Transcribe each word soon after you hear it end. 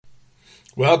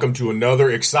Welcome to another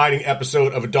exciting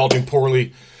episode of Adulting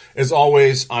Poorly. As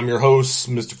always, I'm your host,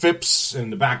 Mr. Phipps. In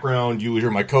the background, you will hear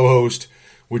my co-host,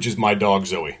 which is my dog,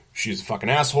 Zoe. She's a fucking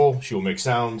asshole. She will make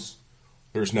sounds.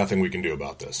 There's nothing we can do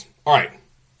about this. All right.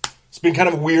 It's been kind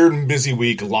of a weird and busy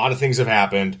week. A lot of things have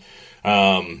happened.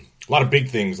 A lot of big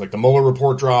things, like the Mueller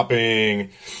report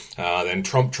dropping, then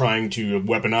Trump trying to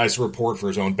weaponize the report for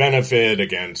his own benefit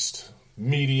against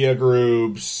media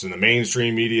groups and the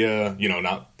mainstream media,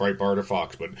 not Breitbart or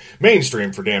Fox, but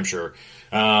mainstream for damn sure,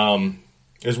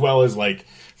 as well as like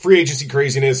free agency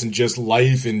craziness and just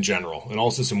life in general, and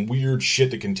also some weird shit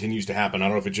that continues to happen. I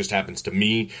don't know if it just happens to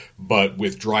me, but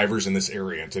with drivers in this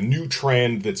area. It's a new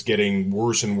trend that's getting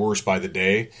worse and worse by the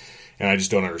day, and I just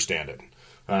don't understand it.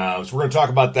 So we're going to talk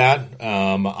about that.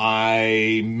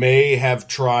 I may have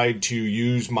tried to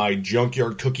use my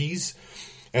junkyard cookies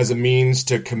as a means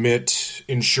to commit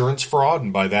insurance fraud.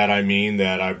 And by that I mean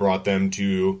that I brought them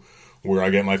to where I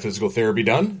get my physical therapy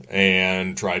done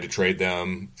and tried to trade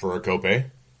them for a copay.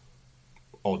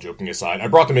 All joking aside, I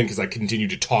brought them in because I continued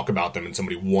to talk about them and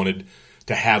somebody wanted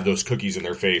to have those cookies in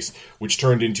their face, which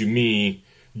turned into me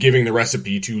giving the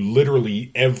recipe to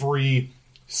literally every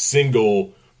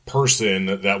single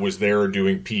person that was there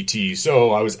doing PT.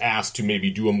 So I was asked to maybe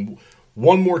do them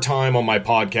one more time on my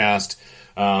podcast.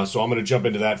 So I'm going to jump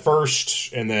into that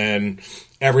first and then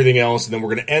everything else. And then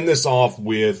we're going to end this off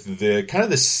with the kind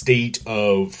of the state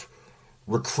of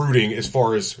recruiting as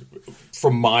far as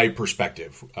from my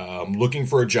perspective. Looking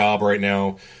for a job right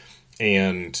now,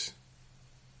 and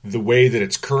the way that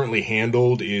it's currently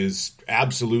handled is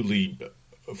absolutely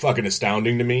fucking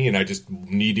astounding to me, and I just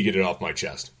need to get it off my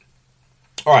chest.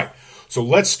 All right, so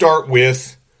let's start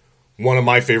with one of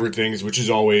my favorite things, which is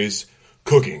always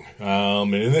cooking.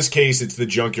 And in this case, it's the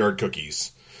junkyard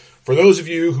cookies. For those of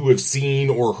you who have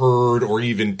seen or heard or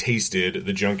even tasted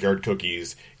the junkyard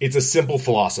cookies, it's a simple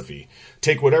philosophy.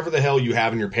 Take whatever the hell you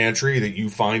have in your pantry that you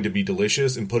find to be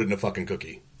delicious and put it in a fucking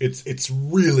cookie. It's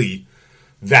really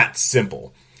that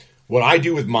simple. What I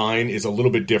do with mine is a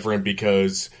little bit different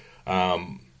because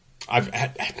I've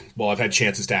had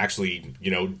chances to actually,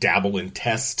 dabble and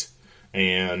test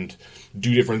and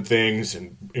do different things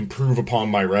and improve upon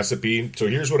my recipe. So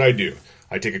here's what I do.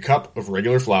 I take a cup of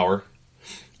regular flour,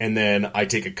 and then I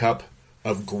take a cup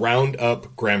of ground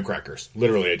up graham crackers.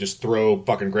 Literally, I just throw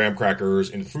fucking graham crackers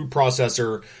into the food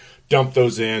processor, dump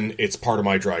those in. It's part of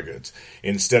my dry goods.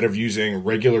 Instead of using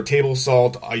regular table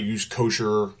salt, I use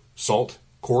kosher salt,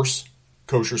 coarse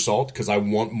kosher salt, because I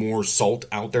want more salt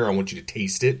out there. I want you to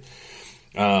taste it.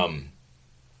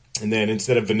 And then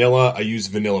instead of vanilla, I use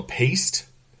vanilla paste.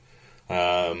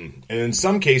 And in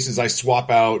some cases, I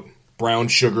swap out brown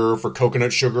sugar for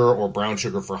coconut sugar or brown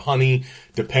sugar for honey,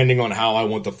 depending on how I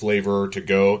want the flavor to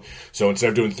go. So instead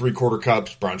of doing 3/4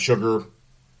 cups brown sugar,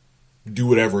 do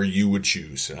whatever you would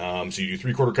choose. So you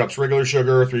do 3/4 cups regular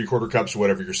sugar, 3/4 cups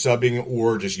whatever you're subbing,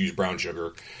 or just use brown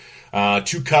sugar.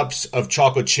 2 cups of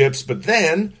chocolate chips, but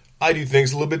then I do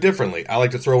things a little bit differently. I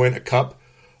like to throw in a cup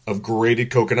of grated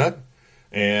coconut.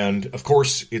 And, of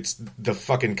course, it's the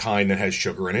fucking kind that has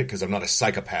sugar in it, because I'm not a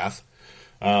psychopath.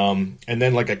 And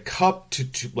then, like, a cup to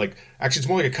actually, it's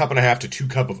more like a cup and a half to 2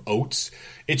 cups of oats.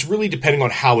 It's really depending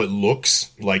on how it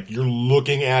looks. Like, you're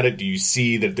looking at it. Do you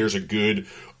see that there's a good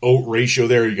oat ratio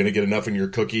there? Are you going to get enough in your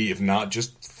cookie? If not,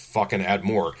 just fucking add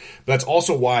more. But that's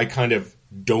also why I kind of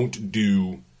don't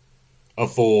do a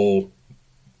full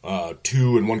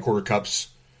 2 1/4 cups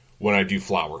when I do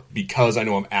flour, because I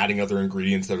know I'm adding other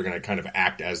ingredients that are going to kind of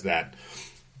act as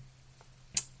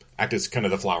kind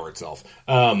of the flour itself.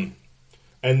 And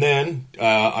then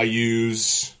I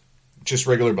use just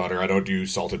regular butter. I don't do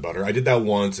salted butter. I did that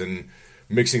once, and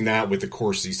mixing that with the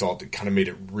coarse sea salt, it kind of made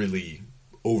it really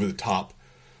over the top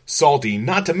salty.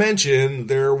 Not to mention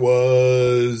there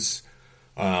was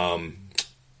dry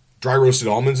roasted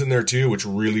almonds in there too, which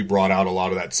really brought out a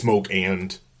lot of that smoke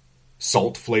and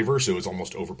salt flavor, so it was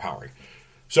almost overpowering.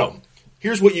 So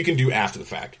here's what you can do after the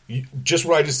fact. Just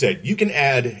what I just said. You can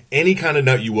add any kind of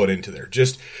nut you want into there. You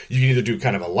can either do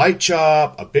kind of a light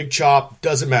chop, a big chop,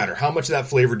 doesn't matter. How much of that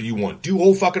flavor do you want? Do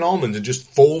whole fucking almonds and just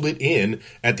fold it in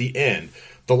at the end.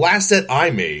 The last set I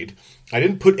made, I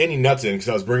didn't put any nuts in because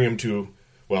I was bringing them to,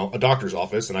 a doctor's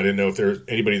office, and I didn't know if there's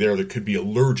anybody there that could be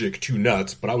allergic to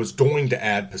nuts, but I was going to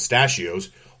add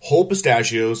pistachios, whole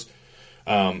pistachios,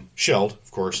 shelled, of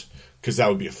course, because that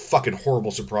would be a fucking horrible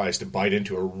surprise to bite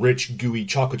into a rich, gooey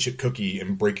chocolate chip cookie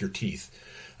and break your teeth.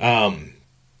 But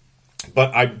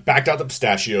I backed out the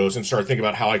pistachios and started thinking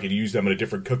about how I could use them in a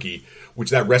different cookie, which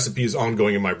that recipe is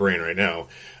ongoing in my brain right now.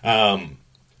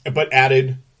 But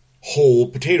added whole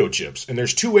potato chips. And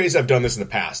there's two ways I've done this in the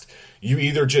past. You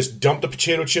either just dump the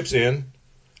potato chips in,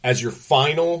 as your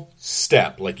final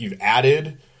step. Like, you've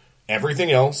added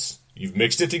everything else, you've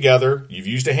mixed it together, you've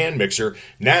used a hand mixer.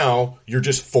 Now you're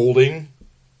just folding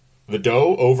the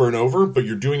dough over and over, but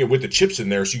you're doing it with the chips in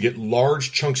there, so you get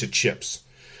large chunks of chips.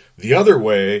 The other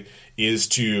way is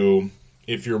to,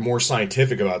 if you're more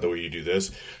scientific about the way you do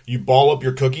this, you ball up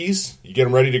your cookies, you get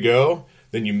them ready to go,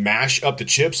 then you mash up the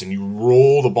chips and you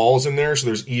roll the balls in there so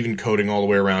there's even coating all the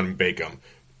way around and bake them.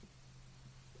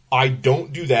 I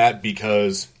don't do that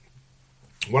because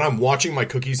when I'm watching my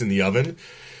cookies in the oven,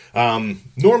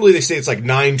 normally they say it's like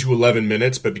 9 to 11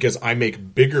 minutes, but because I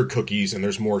make bigger cookies and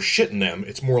there's more shit in them,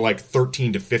 it's more like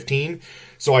 13 to 15.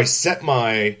 So I set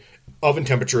my oven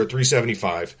temperature at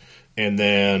 375, and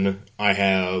then I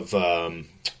have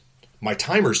my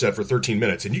timer set for 13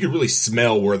 minutes, and you can really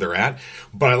smell where they're at.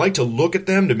 But I like to look at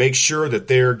them to make sure that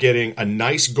they're getting a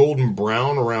nice golden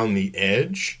brown around the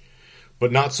edge,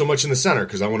 but not so much in the center,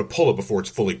 because I want to pull it before it's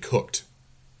fully cooked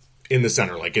in the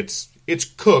center. Like, it's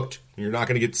cooked. You're not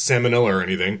going to get salmonella or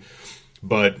anything,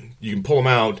 but you can pull them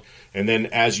out, and then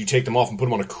as you take them off and put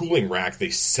them on a cooling rack, they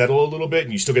settle a little bit,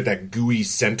 and you still get that gooey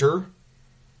center.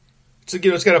 So,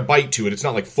 it's got a bite to it. It's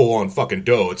not like full-on fucking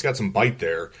dough. It's got some bite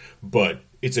there, but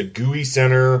it's a gooey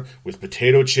center with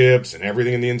potato chips and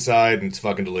everything in the inside, and it's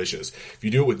fucking delicious. If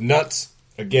you do it with nuts,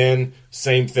 again,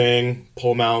 same thing.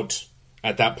 Pull them out.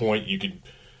 At that point, you could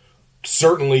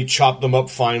certainly chop them up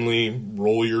finely,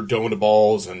 roll your dough into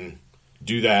balls, and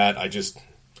do that.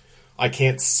 I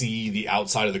can't see the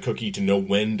outside of the cookie to know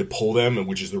when to pull them,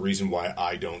 which is the reason why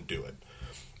I don't do it.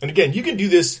 And again, you can do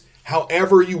this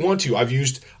however you want to. I've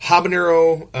used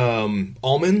habanero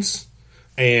almonds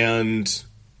and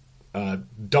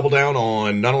double down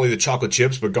on not only the chocolate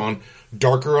chips, but gone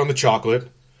darker on the chocolate,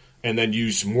 and then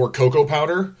use more cocoa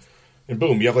powder, and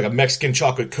boom, you have like a Mexican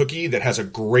chocolate cookie that has a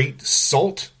great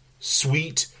salt,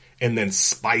 sweet, and then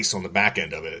spice on the back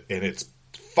end of it, and it's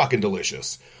fucking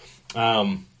delicious.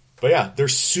 But yeah, they're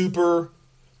super,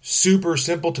 super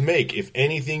simple to make. If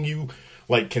anything you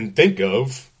like can think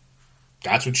of,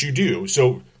 that's what you do.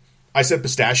 So I said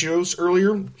pistachios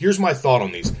earlier. Here's my thought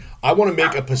on these. I want to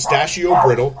make a pistachio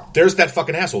brittle. There's that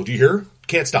fucking asshole. Do you hear her?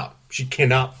 Can't stop. She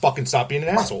cannot fucking stop being an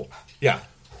asshole. Yeah.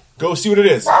 Go see what it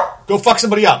is. Go fuck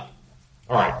somebody up.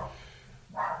 All right.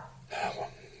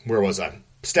 Where was I?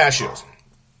 Pistachios.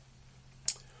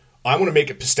 I want to make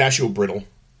a pistachio brittle, and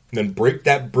then break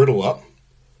that brittle up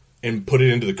and put it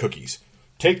into the cookies.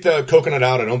 Take the coconut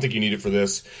out. I don't think you need it for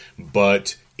this,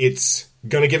 but it's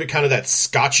going to give it kind of that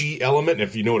scotchy element. And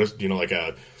if you notice, like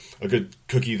a good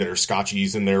cookie that are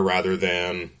scotchies in there rather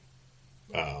than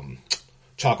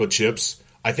chocolate chips.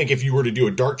 I think if you were to do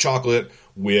a dark chocolate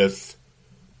with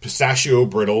pistachio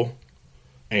brittle,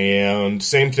 and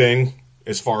same thing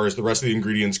as far as the rest of the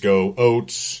ingredients go,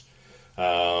 oats,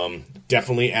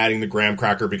 definitely adding the graham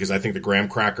cracker, because I think the graham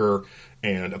cracker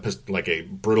and a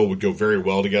brittle would go very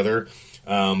well together.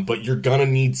 But you're going to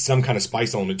need some kind of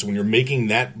spice element. So when you're making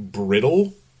that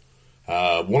brittle,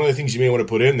 one of the things you may want to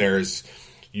put in there is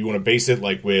you want to base it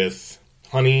like with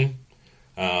honey,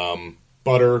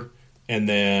 butter, and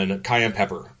then cayenne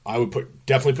pepper. I would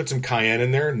definitely put some cayenne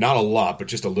in there. Not a lot, but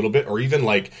just a little bit. Or even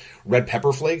like red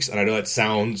pepper flakes. And I know that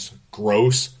sounds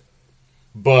gross,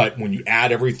 but when you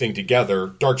add everything together,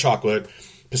 dark chocolate,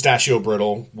 pistachio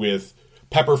brittle with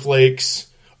pepper flakes,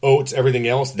 oats, everything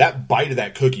else, that bite of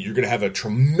that cookie, you're going to have a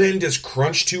tremendous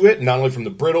crunch to it, not only from the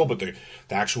brittle, but the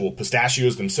actual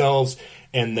pistachios themselves,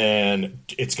 and then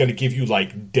it's going to give you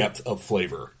like depth of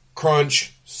flavor.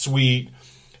 Crunch, sweet,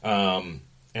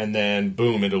 and then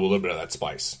boom, into a little bit of that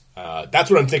spice. That's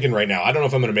what I'm thinking right now. I don't know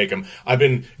if I'm going to make them. I've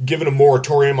been given a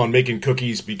moratorium on making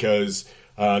cookies because,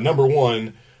 number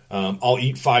one, I'll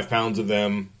eat 5 pounds of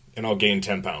them and I'll gain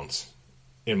 10 pounds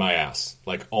in my ass.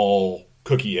 Like all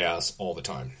cookie ass all the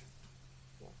time.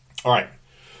 All right.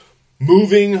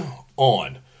 Moving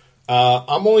on.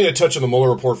 I'm only going to touch on the Mueller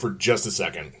report for just a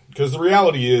second, because the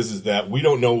reality is that we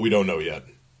don't know what we don't know yet.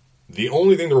 The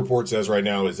only thing the report says right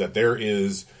now is that there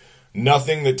is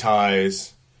nothing that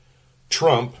ties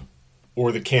Trump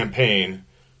or the campaign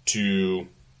to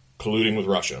colluding with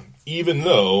Russia, even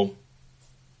though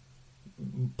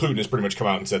Putin has pretty much come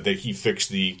out and said that he fixed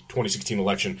the 2016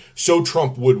 election so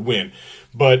Trump would win.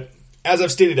 But as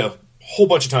I've stated a whole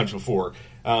bunch of times before,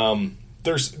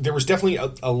 there was definitely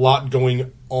a lot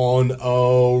going on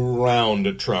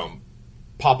around Trump.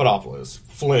 Papadopoulos,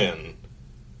 Flynn,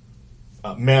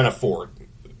 Manafort,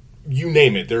 you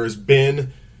name it. There has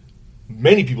been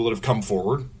many people that have come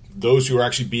forward, those who are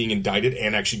actually being indicted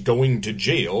and actually going to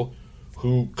jail,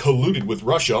 who colluded with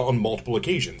Russia on multiple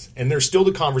occasions. And there's still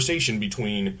the conversation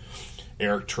between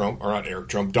Donald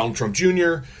Trump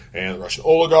Jr. and the Russian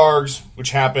oligarchs,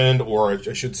 which happened, or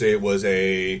I should say it was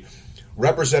a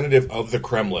representative of the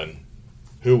Kremlin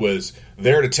who was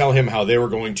there to tell him how they were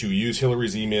going to use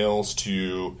Hillary's emails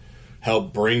to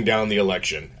help bring down the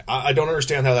election. I don't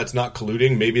understand how that's not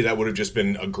colluding. Maybe that would have just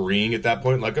been agreeing at that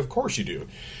point. Like, of course you do.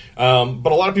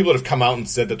 But a lot of people that have come out and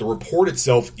said that the report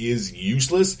itself is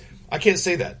useless. I can't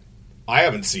say that. I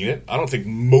haven't seen it. I don't think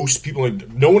most people,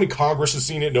 no one in Congress has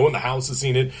seen it. No one in the House has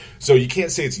seen it. So you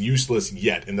can't say it's useless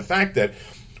yet. And the fact that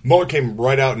Mueller came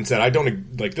right out and said,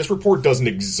 this report doesn't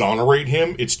exonerate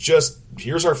him. It's just,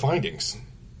 here's our findings.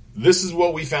 This is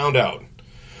what we found out.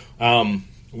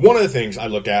 One of the things I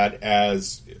look at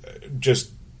as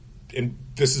and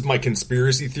this is my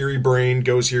conspiracy theory brain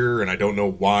goes here, and I don't know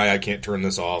why I can't turn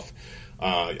this off.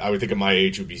 I would think at my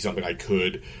age it would be something I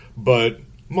could. But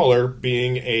Mueller,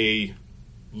 being a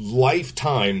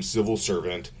lifetime civil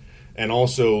servant and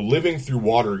also living through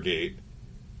Watergate,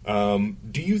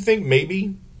 do you think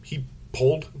maybe he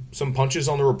pulled some punches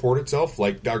on the report itself?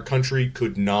 Like, our country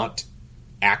could not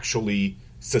actually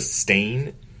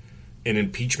sustain an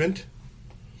impeachment?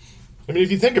 I mean,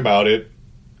 if you think about it,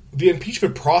 the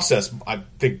impeachment process, I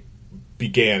think,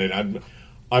 began, and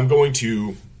I'm going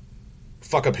to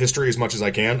fuck up history as much as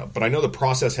I can, but I know the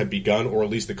process had begun, or at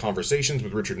least the conversations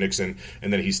with Richard Nixon,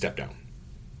 and then he stepped down.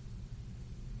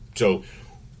 So,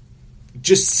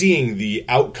 just seeing the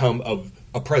outcome of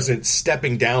a president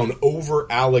stepping down over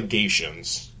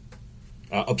allegations,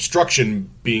 obstruction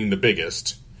being the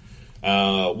biggest,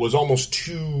 was almost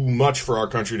too much for our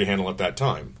country to handle at that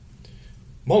time.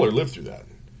 Mueller lived through that.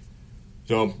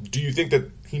 So, do you think that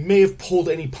he may have pulled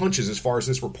any punches as far as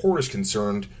this report is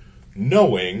concerned,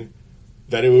 knowing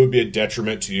that it would be a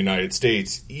detriment to the United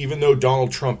States? Even though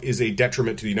Donald Trump is a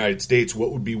detriment to the United States,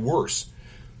 what would be worse?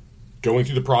 Going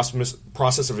through the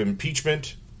process of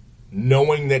impeachment,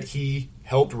 knowing that he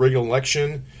helped rig an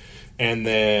election, and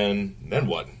then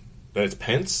what? That it's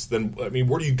Pence? Then, I mean,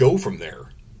 where do you go from there?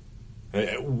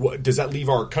 Does that leave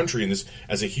our country in this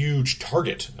as a huge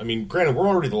target? I mean, granted, we're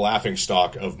already the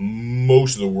laughingstock of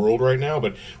most of the world right now,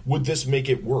 but would this make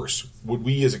it worse? Would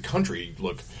we as a country,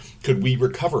 could we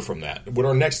recover from that? Would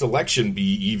our next election be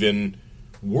even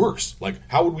worse? Like,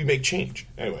 how would we make change?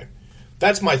 Anyway,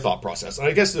 that's my thought process. And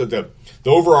I guess the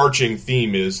overarching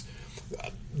theme is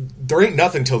there ain't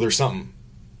nothing till there's something.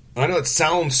 And I know it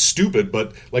sounds stupid,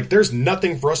 but there's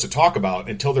nothing for us to talk about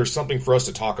until there's something for us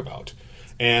to talk about.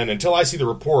 And until I see the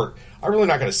report, I'm really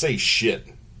not going to say shit.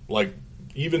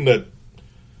 Even the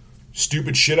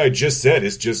stupid shit I just said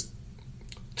is just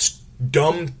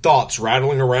dumb thoughts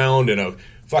rattling around in a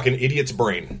fucking idiot's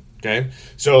brain. Okay?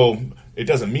 So, it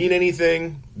doesn't mean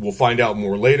anything. We'll find out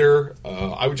more later.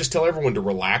 I would just tell everyone to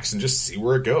relax and just see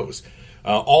where it goes.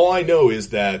 All I know is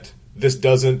that this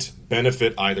doesn't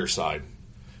benefit either side.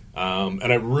 And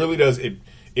it really does.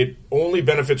 It only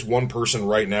benefits one person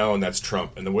right now, and that's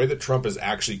Trump. And the way that Trump is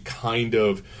actually kind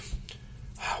of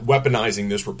weaponizing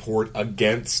this report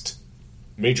against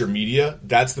major media,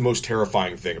 that's the most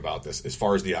terrifying thing about this, as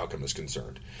far as the outcome is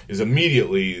concerned, is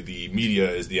immediately the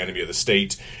media is the enemy of the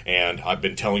state, and I've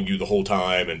been telling you the whole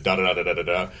time, and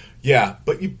da-da-da-da-da-da. Yeah,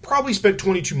 but you probably spent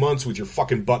 22 months with your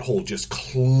fucking butthole just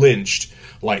clenched,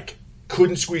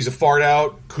 couldn't squeeze a fart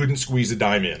out, couldn't squeeze a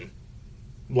dime in.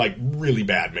 Really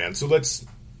bad, man. So let's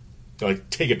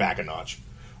take it back a notch.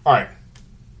 All right.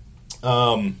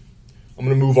 I'm going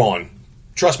to move on.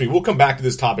 Trust me, we'll come back to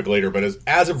this topic later, but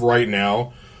as of right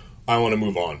now, I want to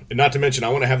move on. And not to mention, I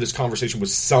want to have this conversation with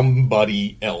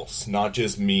somebody else, not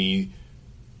just me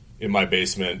in my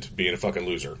basement being a fucking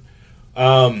loser.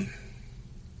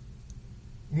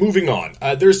 Moving on.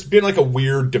 There's been a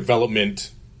weird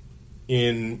development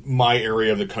in my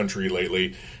area of the country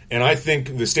lately, and I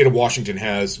think the state of Washington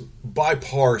has, by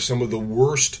far, some of the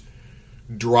worst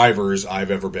drivers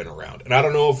I've ever been around. And I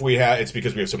don't know if it's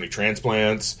because we have so many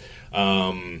transplants,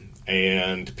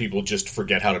 and people just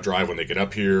forget how to drive when they get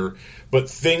up here. But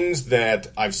things that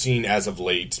I've seen as of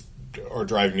late are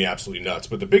driving me absolutely nuts.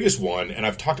 But the biggest one, and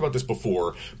I've talked about this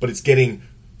before, but it's getting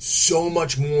so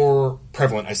much more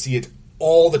prevalent. I see it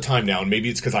all the time now, and maybe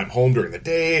it's because I'm home during the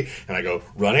day and I go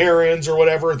run errands or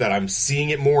whatever, that I'm seeing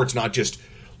it more. It's not just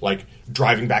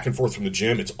driving back and forth from the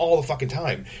gym. It's all the fucking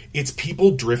time. It's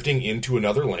people drifting into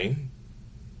another lane,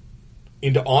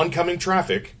 into oncoming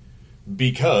traffic,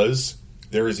 because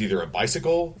there is either a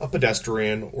bicycle, a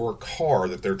pedestrian, or a car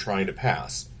that they're trying to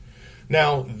pass.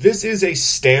 Now, this is a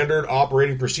standard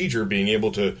operating procedure, being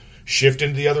able to shift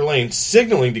into the other lane,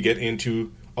 signaling to get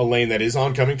into a lane that is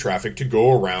oncoming traffic, to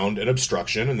go around an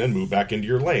obstruction and then move back into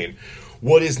your lane.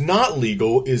 What is not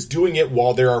legal is doing it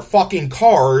while there are fucking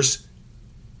cars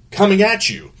coming at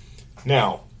you.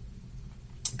 Now,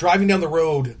 driving down the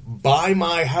road by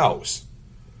my house,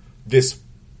 this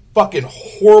fucking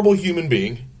horrible human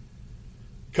being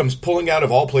comes pulling out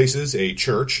of all places a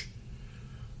church.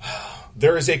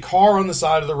 There is a car on the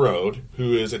side of the road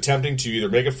who is attempting to either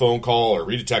make a phone call or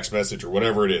read a text message or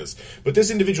whatever it is. But this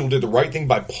individual did the right thing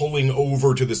by pulling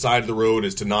over to the side of the road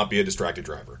as to not be a distracted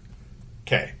driver.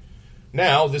 Okay.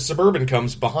 Now, this Suburban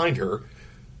comes behind her.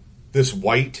 This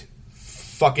white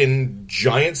fucking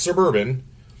giant Suburban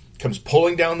comes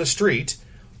pulling down the street.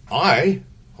 I'm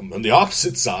on the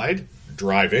opposite side,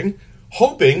 driving,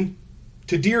 hoping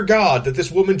to dear God that this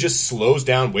woman just slows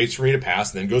down, waits for me to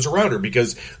pass, and then goes around her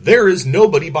because there is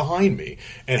nobody behind me.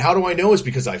 And how do I know? Is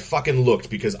because I fucking looked,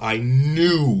 because I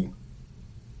knew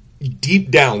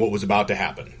deep down what was about to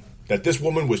happen. That this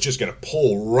woman was just going to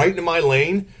pull right into my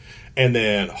lane and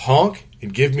then honk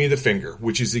and give me the finger,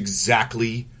 which is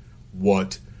exactly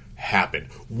what happened.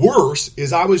 Worse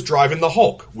is I was driving the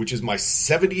Hulk, which is my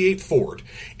 78 Ford,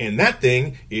 and that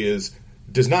thing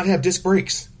does not have disc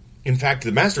brakes. In fact,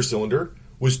 the master cylinder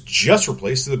was just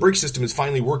replaced, so the brake system is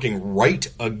finally working right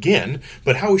again.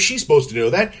 But how is she supposed to know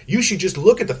that? You should just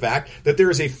look at the fact that there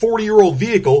is a 40-year-old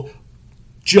vehicle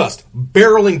just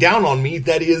barreling down on me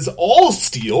that is all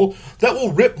steel that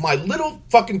will rip my little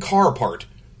fucking car apart.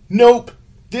 Nope.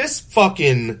 This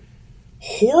fucking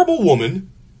horrible woman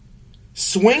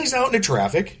swings out into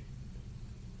traffic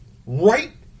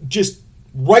right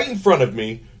in front of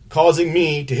me, causing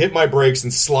me to hit my brakes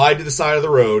and slide to the side of the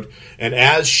road. And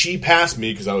as she passed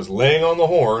me, because I was laying on the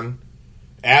horn,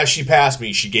 as she passed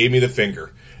me, she gave me the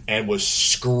finger and was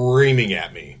screaming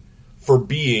at me for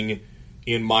being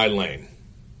in my lane.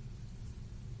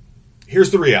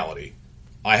 Here's the reality.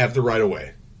 I have the right of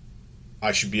way.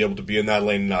 I should be able to be in that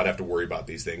lane and not have to worry about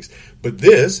these things. But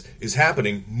this is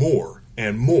happening more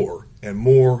and more and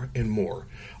more and more.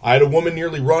 I had a woman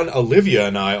nearly run Olivia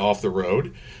and I off the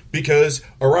road because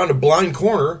around a blind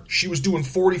corner, she was doing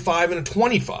 45 and a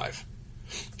 25.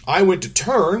 I went to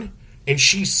turn, and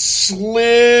she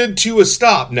slid to a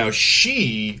stop. Now,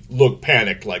 she looked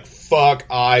panicked, like, fuck,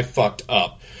 I fucked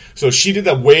up. So she did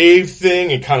that wave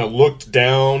thing and kind of looked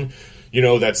down. You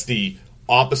know, that's the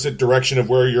opposite direction of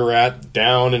where you're at,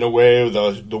 down in a wave,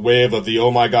 the wave of the,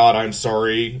 oh my God, I'm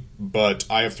sorry, but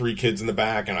I have 3 kids in the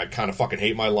back, and I kind of fucking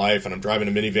hate my life, and I'm driving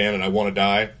a minivan, and I want to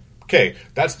die. Okay,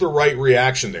 that's the right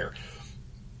reaction there.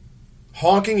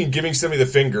 Honking and giving somebody the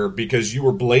finger because you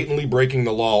were blatantly breaking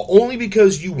the law, only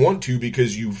because you want to,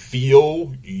 because you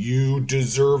feel you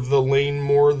deserve the lane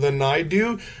more than I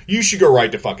do, you should go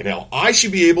right to fucking hell. I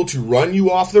should be able to run you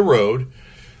off the road,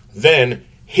 then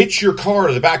hitch your car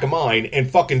to the back of mine and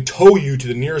fucking tow you to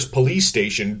the nearest police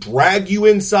station, drag you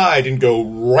inside, and go,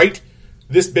 write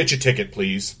this bitch a ticket,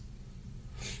 please.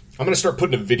 I'm going to start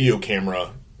putting a video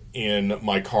camera in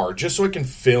my car just so I can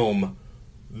film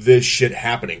this shit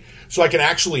happening. So I can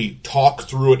actually talk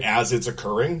through it as it's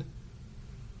occurring.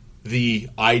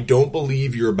 I don't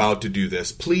believe you're about to do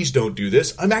this. Please don't do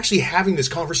this. I'm actually having this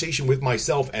conversation with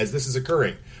myself as this is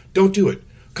occurring. Don't do it.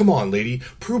 Come on, lady.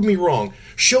 Prove me wrong.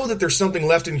 Show that there's something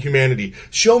left in humanity.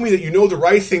 Show me that you know the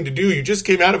right thing to do. You just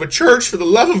came out of a church, for the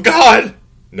love of God.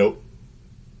 Nope.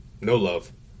 No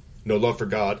love. No love for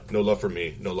God. No love for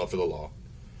me. No love for the law.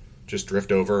 Just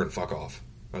drift over and fuck off.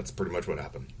 That's pretty much what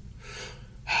happened.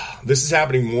 This is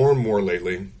happening more and more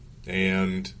lately,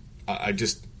 and I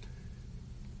just...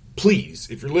 Please,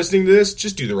 if you're listening to this,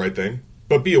 just do the right thing.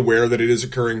 But be aware that it is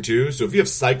occurring too. So if you have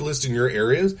cyclists in your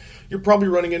areas, you're probably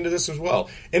running into this as well.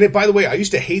 And by the way, I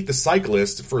used to hate the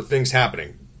cyclists for things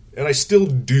happening. And I still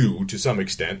do to some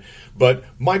extent. But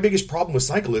my biggest problem with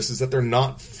cyclists is that they're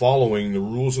not following the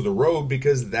rules of the road,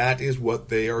 because that is what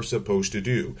they are supposed to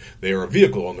do. They are a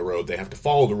vehicle on the road. They have to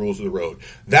follow the rules of the road.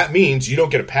 That means you don't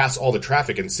get to pass all the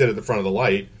traffic and sit at the front of the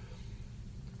light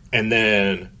and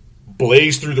then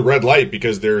blaze through the red light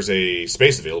because there's a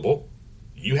space available.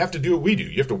 You have to do what we do.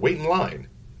 You have to wait in line.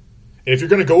 And if you're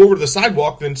going to go over to the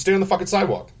sidewalk, then stay on the fucking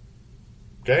sidewalk.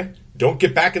 Okay? Don't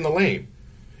get back in the lane.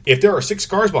 If there are 6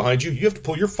 cars behind you, you have to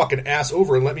pull your fucking ass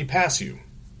over and let me pass you.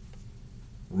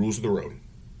 Rules of the road.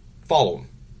 Follow them.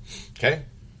 Okay?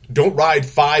 Don't ride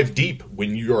 5 deep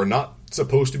when you are not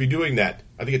supposed to be doing that.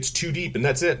 I think it's 2 deep, and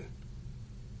that's it.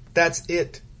 That's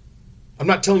it. I'm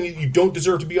not telling you don't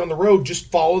deserve to be on the road.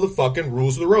 Just follow the fucking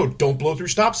rules of the road. Don't blow through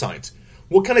stop signs.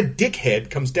 What kind of dickhead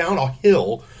comes down a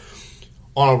hill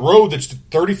on a road that's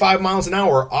 35 miles an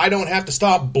hour, I don't have to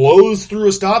stop, blows through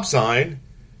a stop sign,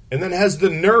 and then has the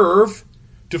nerve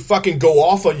to fucking go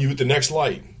off on you at the next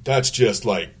light? That's just,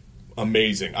 like,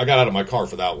 amazing. I got out of my car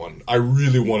for that one. I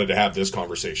really wanted to have this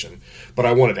conversation, but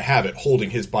I wanted to have it holding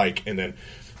his bike and then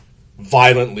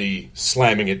violently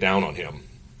slamming it down on him.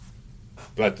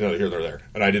 But here they're there.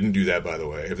 And I didn't do that, by the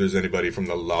way. If there's anybody from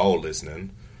the law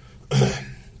listening.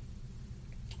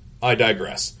 I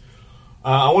digress.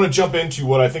 I want to jump into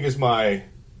what I think is my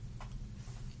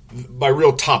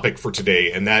real topic for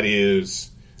today, and that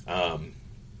is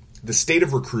the state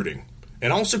of recruiting.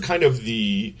 And also kind of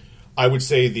I would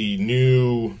say the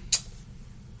new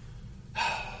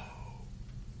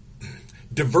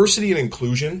diversity and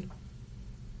inclusion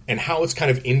and how it's kind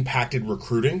of impacted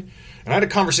recruiting. And I had a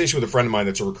conversation with a friend of mine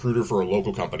that's a recruiter for a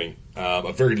local company,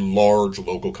 a very large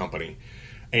local company.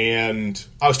 And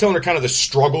I was telling her kind of the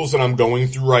struggles that I'm going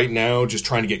through right now, just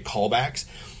trying to get callbacks.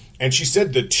 And she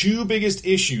said the two biggest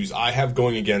issues I have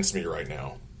going against me right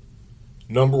now.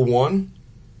 Number one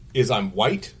is I'm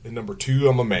white, and number two,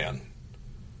 I'm a man.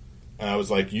 And I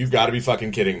was like, you've got to be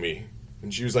fucking kidding me.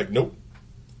 And she was like, nope.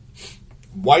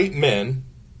 White men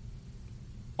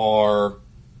are,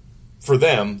 for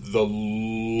them, the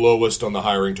lowest on the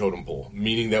hiring totem pole.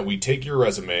 Meaning that we take your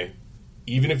resume,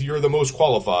 even if you're the most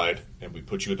qualified, and we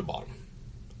put you at the bottom.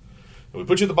 And we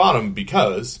put you at the bottom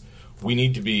because we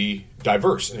need to be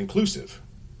diverse and inclusive.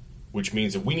 Which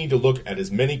means that we need to look at as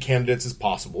many candidates as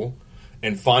possible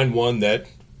and find one that,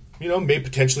 may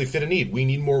potentially fit a need. We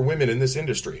need more women in this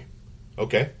industry.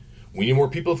 Okay. We need more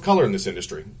people of color in this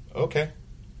industry. Okay.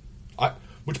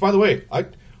 Which, by the way, I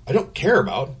don't care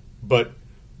about, but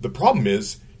the problem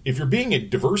is, if you're being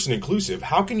diverse and inclusive,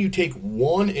 how can you take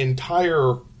one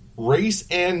entire race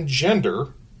and gender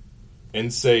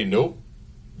and say, nope,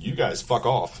 you guys fuck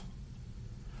off?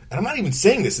 And I'm not even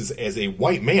saying this as a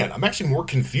white man. I'm actually more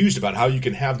confused about how you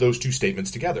can have those two statements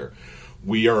together.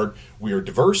 We are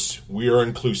diverse, we are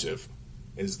inclusive.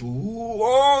 As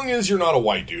long as you're not a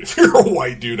white dude. If you're a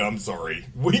white dude, I'm sorry.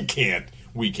 We can't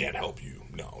help you.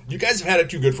 No. You guys have had it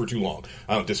too good for too long.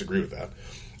 I don't disagree with that.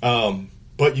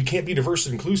 But you can't be diverse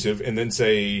and inclusive and then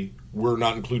say we're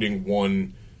not including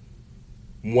one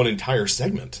entire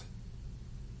segment.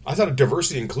 I thought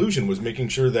diversity and inclusion was making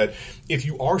sure that if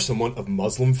you are someone of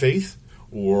Muslim faith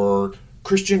or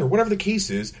Christian or whatever the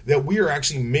case is, that we are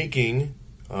actually making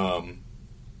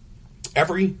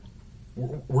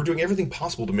we're doing everything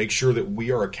possible to make sure that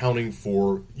we are accounting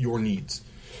for your needs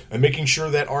and making sure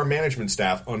that our management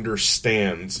staff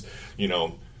understands,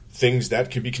 things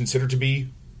that could be considered to be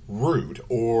rude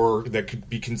or that could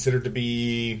be considered to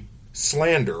be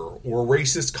slander or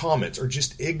racist comments or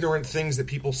just ignorant things that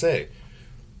people say.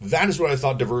 That is what I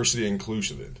thought diversity and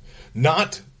inclusion did.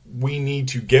 Not we need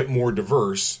to get more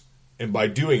diverse, and by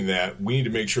doing that, we need to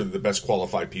make sure that the best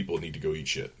qualified people need to go eat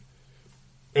shit.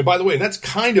 And by the way, that's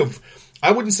kind of,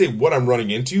 I wouldn't say what I'm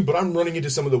running into, but I'm running into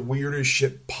some of the weirdest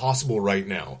shit possible right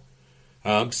now.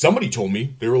 Somebody told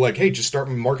me, they were like, hey, just start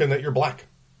marking that you're black.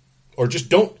 Or just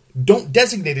don't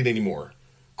designate it anymore.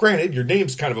 Granted, your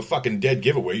name's kind of a fucking dead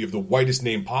giveaway. You have the whitest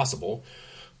name possible.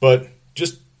 But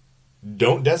just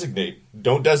don't designate.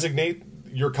 Don't designate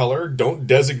your color. Don't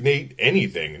designate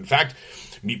anything. In fact,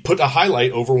 put a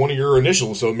highlight over one of your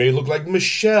initials so it may look like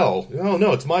Michelle. Oh,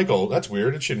 no, it's Michael. That's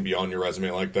weird. It shouldn't be on your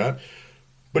resume like that.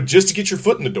 But just to get your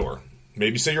foot in the door.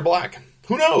 Maybe say you're black.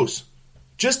 Who knows?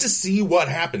 Just to see what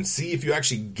happens. See if you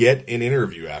actually get an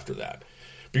interview after that.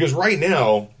 Because right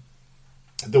now,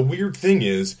 the weird thing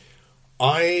is,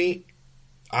 I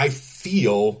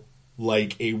feel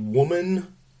like a woman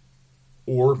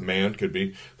or man, could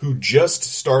be, who just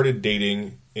started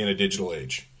dating in a digital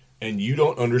age. And you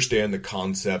don't understand the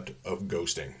concept of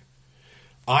ghosting.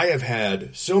 I have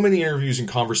had so many interviews and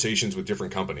conversations with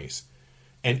different companies,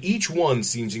 and each one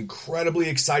seems incredibly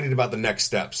excited about the next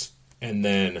steps, and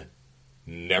then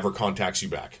never contacts you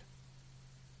back.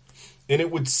 And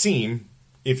it would seem,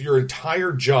 if your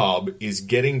entire job is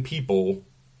getting people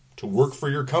to work for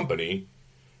your company,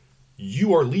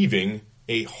 you are leaving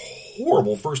a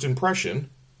horrible first impression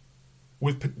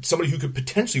with somebody who could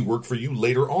potentially work for you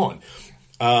later on.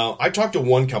 I talked to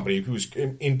one company who was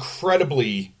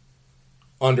incredibly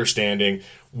understanding,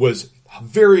 was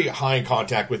very high in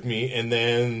contact with me, and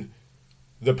then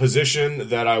the position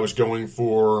that I was going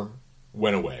for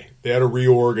went away. They had a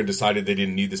reorg and decided they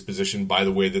didn't need this position by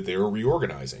the way that they were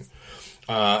reorganizing.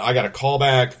 I got a call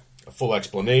back, a full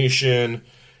explanation,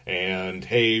 and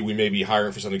hey, we may be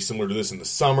hiring for something similar to this in the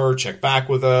summer. Check back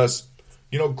with us.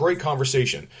 Great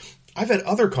conversation. I've had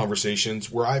other conversations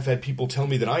where I've had people tell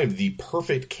me that I am the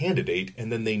perfect candidate,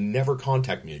 and then they never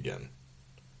contact me again.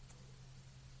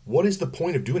 What is the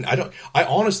point of doing that? I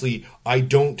honestly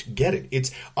don't get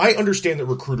it. I understand that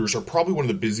recruiters are probably one of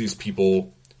the busiest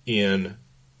people in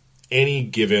any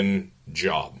given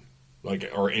job,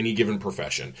 or any given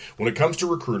profession. When it comes to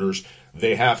recruiters,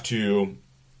 they have to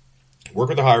work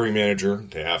with the hiring manager.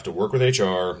 They have to work with HR.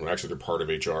 Well, actually, they're part of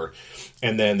HR.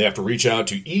 And then they have to reach out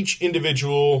to each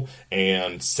individual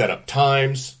and set up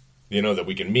times, that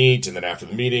we can meet. And then after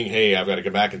the meeting, hey, I've got to go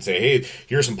back and say, hey,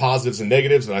 here's some positives and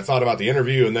negatives that I thought about the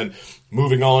interview. And then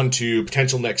moving on to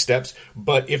potential next steps.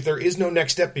 But if there is no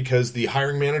next step because the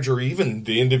hiring manager or even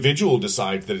the individual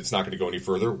decides that it's not going to go any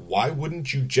further, why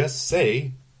wouldn't you just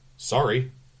say,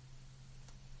 sorry,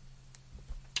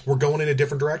 we're going in a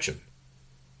different direction?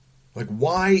 Like,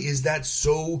 why is that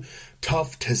so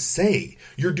tough to say?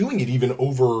 You're doing it even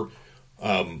over,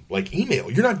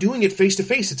 email. You're not doing it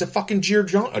face-to-face. It's a fucking Dear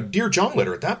John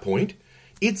letter at that point.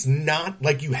 It's not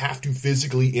like you have to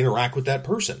physically interact with that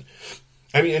person.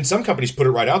 I mean, and some companies put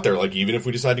it right out there, like, even if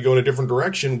we decide to go in a different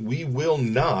direction, we will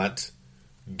not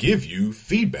give you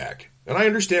feedback. And I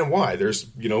understand why. There's,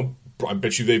 I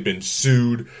bet you they've been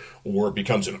sued or it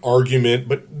becomes an argument,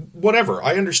 but whatever.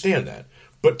 I understand that.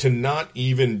 But to not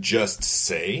even just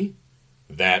say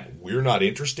that we're not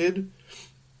interested,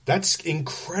 that's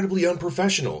incredibly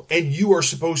unprofessional. And you are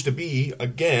supposed to be,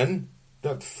 again,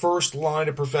 that first line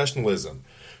of professionalism.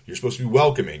 You're supposed to be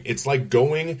welcoming. It's like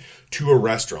going to a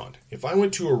restaurant. If I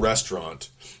went to a restaurant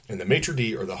and the maitre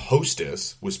d' or the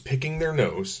hostess was picking their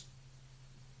nose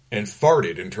and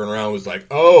farted and turned around and was like,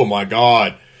 oh my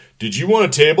God, did you want a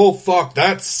table? Fuck,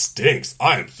 that stinks.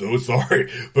 I am so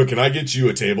sorry, but can I get you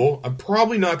a table? I'm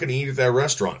probably not going to eat at that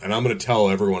restaurant, and I'm going to tell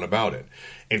everyone about it.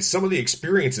 And some of the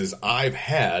experiences I've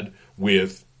had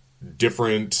with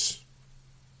different,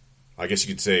 I guess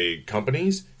you could say,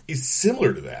 companies is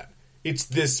similar to that. It's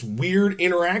this weird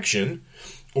interaction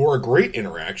or a great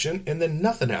interaction and then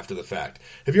nothing after the fact.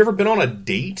 Have you ever been on a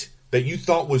date that you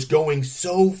thought was going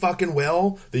so fucking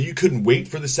well that you couldn't wait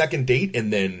for the second date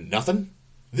and then nothing?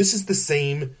 This is the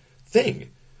same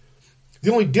thing.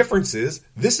 The only difference is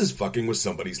this is fucking with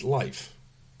somebody's life.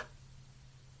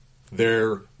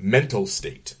 Their mental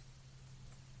state.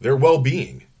 Their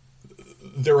well-being.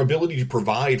 Their ability to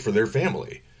provide for their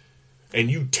family. And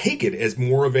you take it as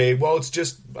more of a, well, it's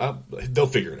just, they'll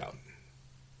figure it out.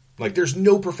 Like, there's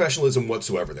no professionalism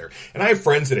whatsoever there. And I have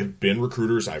friends that have been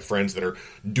recruiters. I have friends that are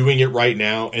doing it right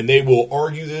now. And they will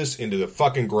argue this into the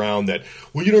fucking ground that,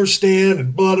 well, you don't understand,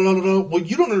 and blah, blah, blah, blah. Well,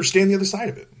 you don't understand the other side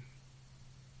of it.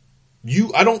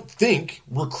 I don't think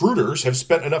recruiters have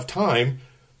spent enough time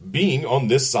being on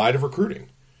this side of recruiting.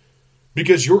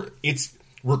 Because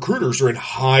recruiters are in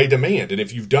high demand. And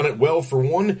if you've done it well for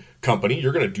one company,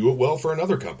 you're going to do it well for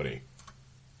another company.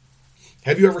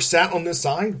 Have you ever sat on this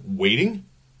side waiting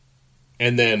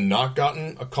and then not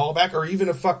gotten a call back or even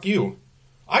a fuck you?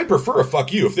 I'd prefer a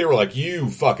fuck you if they were like,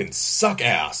 you fucking suck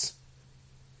ass.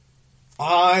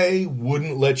 I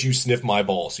wouldn't let you sniff my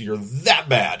balls. You're that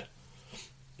bad.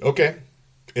 Okay,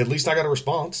 at least I got a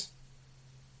response.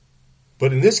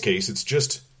 But in this case, it's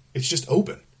just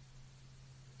open.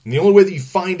 And the only way that you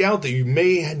find out that you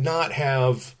may not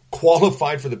have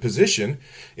qualified for the position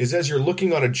is as you're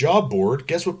looking on a job board,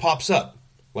 guess what pops up?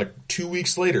 Like 2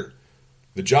 weeks later,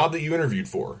 the job that you interviewed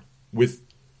for with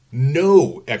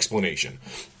no explanation.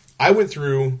 I went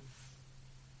through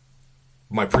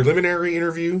my preliminary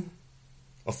interview,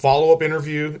 a follow-up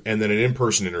interview, and then an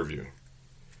in-person interview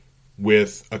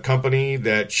with a company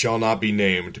that shall not be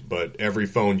named, but every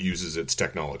phone uses its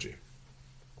technology.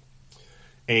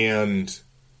 And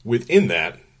within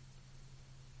that,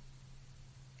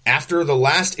 after the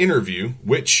last interview,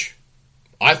 which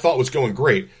I thought was going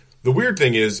great, the weird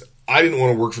thing is I didn't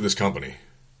want to work for this company.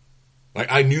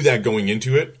 Like, I knew that going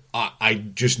into it. I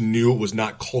just knew it was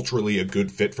not culturally a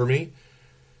good fit for me.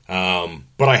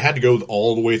 But I had to go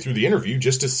all the way through the interview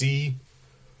just to see,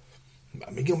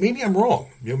 maybe I'm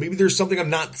wrong. Maybe there's something I'm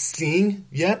not seeing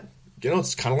yet.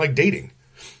 It's kind of like dating.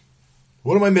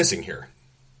 What am I missing here?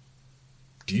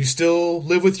 Do you still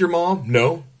live with your mom?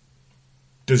 No.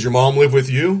 Does your mom live with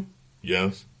you?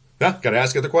 Yes. Yeah, got to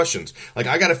ask other questions. Like,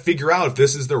 I got to figure out if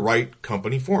this is the right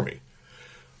company for me.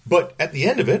 But at the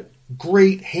end of it,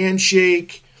 great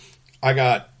handshake. I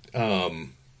got,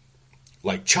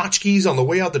 tchotchkes on the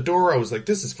way out the door. I was like,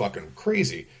 this is fucking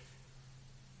crazy.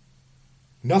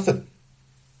 Nothing.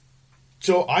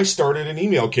 So I started an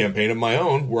email campaign of my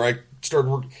own where I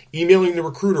started emailing the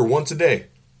recruiter once a day,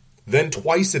 then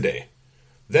twice a day,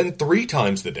 then 3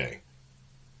 times a day.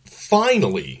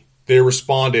 Finally, they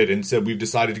responded and said, we've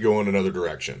decided to go in another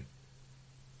direction.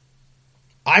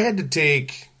 I had to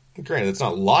take, granted, it's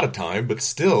not a lot of time, but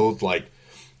still,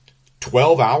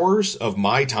 12 hours of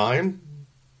my time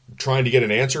trying to get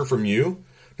an answer from you.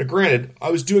 Now, granted, I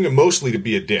was doing it mostly to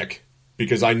be a dick,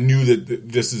 because I knew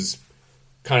that this is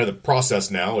kind of the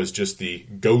process now, is just the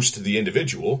ghost to the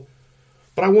individual.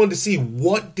 But I wanted to see,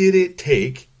 what did it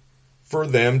take for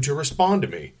them to respond to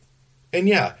me. And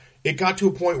yeah, it got to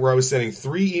a point where I was sending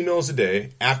 3 emails a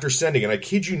day after sending, and I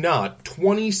kid you not,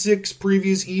 26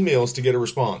 previous emails to get a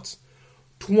response.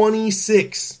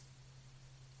 26.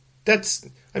 It's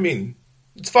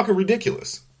fucking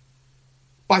ridiculous.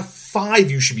 By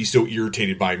 5, you should be so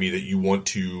irritated by me that you want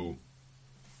to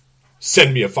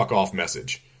send me a fuck off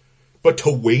message. But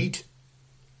to wait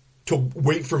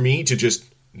for me to just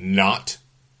not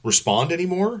respond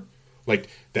anymore? Like,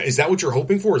 is that what you're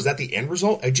hoping for? Is that the end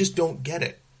result? I just don't get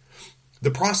it.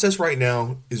 The process right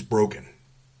now is broken.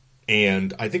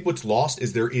 And I think what's lost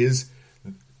is there's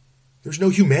no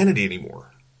humanity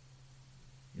anymore.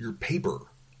 Your paper,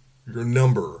 your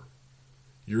number,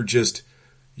 your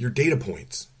data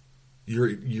points,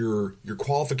 your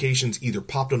qualifications either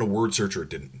popped on a word search or it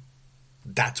didn't.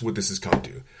 That's what this has come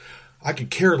to. I could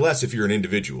care less if you're an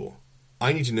individual.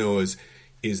 I need to know is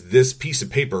this piece of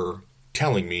paper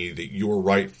telling me that you're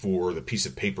right for the piece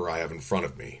of paper I have in front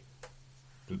of me?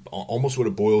 Almost what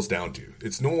it boils down to.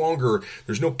 It's no longer,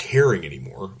 there's no caring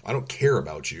anymore. I don't care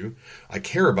about you. I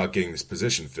care about getting this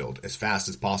position filled as fast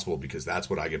as possible because that's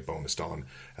what I get bonused on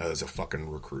as a fucking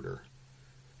recruiter.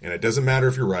 And it doesn't matter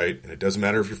if you're right, and it doesn't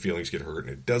matter if your feelings get hurt,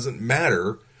 and it doesn't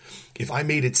matter if I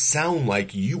made it sound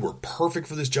like you were perfect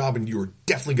for this job and you were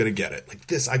definitely going to get it. Like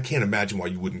this, I can't imagine why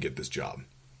you wouldn't get this job.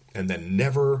 And then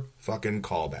never fucking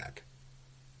call back.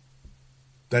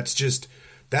 That's just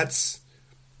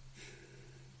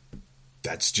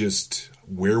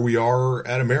where we are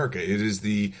at America. It is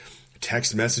the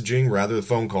text messaging, rather the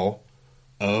phone call,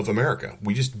 of America.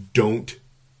 We just don't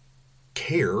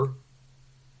care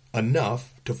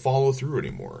enough to follow through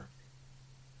anymore.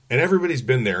 And everybody's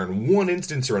been there in one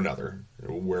instance or another,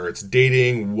 where it's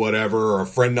dating, whatever, or a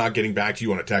friend not getting back to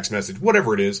you on a text message,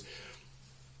 whatever it is,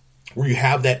 where you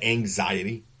have that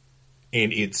anxiety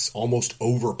and it's almost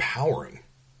overpowering.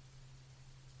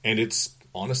 And it's,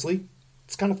 honestly,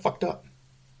 it's kind of fucked up.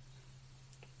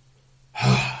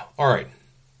 All right.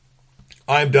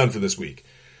 I'm done for this week.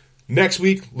 Next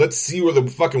week, let's see where the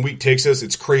fucking week takes us.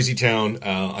 It's crazy town.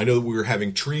 I know that we were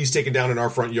having trees taken down in our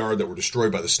front yard that were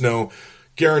destroyed by the snow.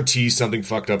 Guarantee something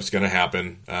fucked up is going to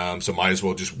happen. So might as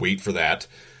well just wait for that.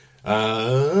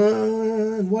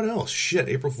 What else? Shit,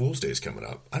 April Fool's Day is coming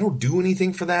up. I don't do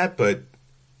anything for that, but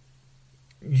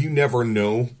you never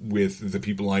know with the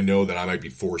people I know that I might be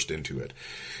forced into it.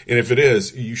 And if it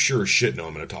is, you sure as shit know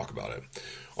I'm going to talk about it.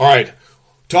 All right.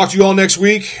 Talk to you all next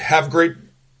week. Have a great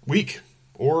week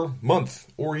or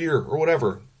month or year or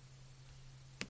whatever.